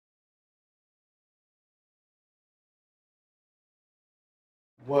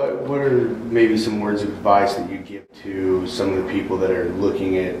What are maybe some words of advice that you give to some of the people that are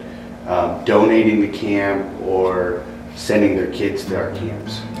looking at donating to camp or sending their kids to our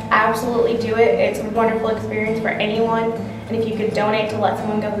camps? Absolutely do it. It's a wonderful experience for anyone, and if you could donate to let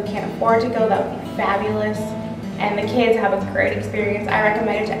someone go who can't afford to go, that would be fabulous. And the kids have a great experience. I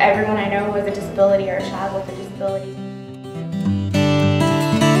recommend it to everyone I know who has a disability or a child with a disability.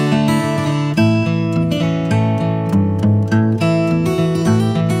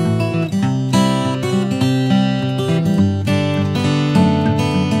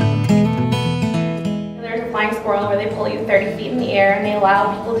 Squirrel where they pull you 30 feet in the air, and they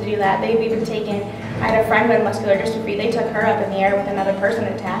allow people to do that. They've even taken, I had a friend who had muscular dystrophy, they took her up in the air with another person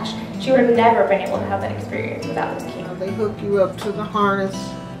attached. She would have never been able to have that experience without this camp. They hook you up to the harness,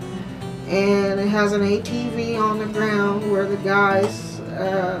 and it has an ATV on the ground where the guys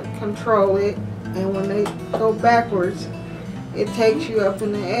control it, and when they go backwards, it takes you up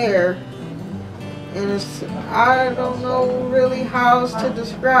in the air. And it's, I don't know really how else to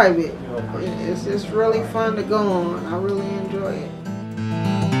describe it. It's just really fun to go on. I really enjoy it.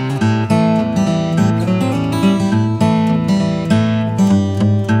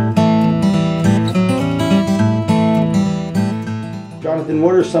 Jonathan,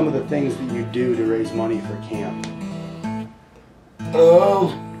 what are some of the things that you do to raise money for camp?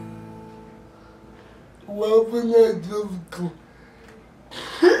 Well, when I just go.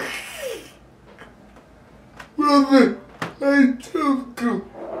 Brother, I took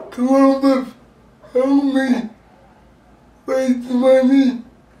Columbus, help me raise money.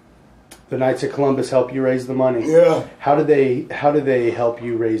 The Knights of Columbus help you raise the money? Yeah. How do they help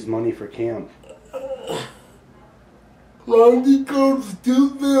you raise money for camp? Ronnie goes to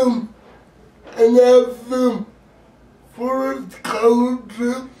them and asks them for a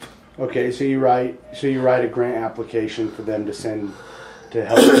scholarship. Okay, so you write a grant application for them to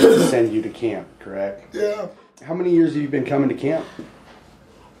help send you to camp, correct? Yeah. How many years have you been coming to camp?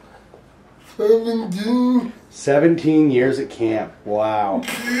 17. 17 years at camp. Wow.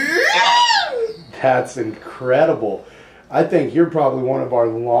 That's incredible. I think you're probably one of our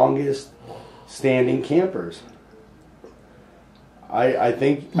longest standing campers. I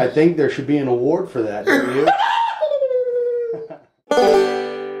think there should be an award for that, don't you?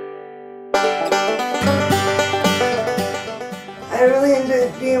 I really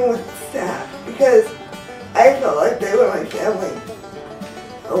enjoyed being with the staff because I felt like they were my family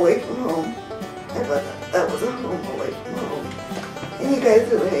away from home. I thought that was a home away from home. And you guys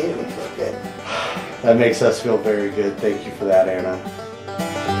really made me feel good. That makes us feel very good. Thank you for that, Anna.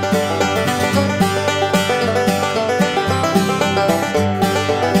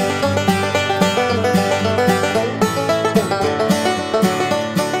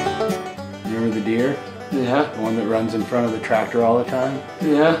 Remember the deer? Yeah. The one that runs in front of the tractor all the time?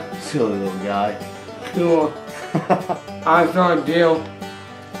 Yeah. Silly little guy. Cool. I saw a deal,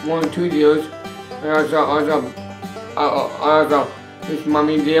 1 or 2 deals. I saw this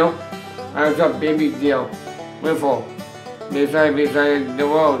mommy deal. I saw baby deal. Riffle. Beside the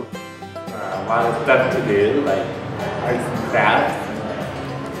road. A lot of stuff to do, like arts and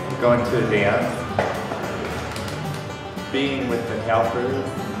crafts, going to a dance, being with the helpers,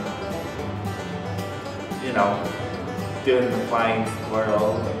 you know, doing the flying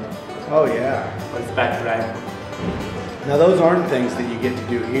squirrel. Oh yeah. Horseback riding. Now those aren't things that you get to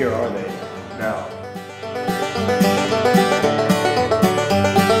do here, are they? No.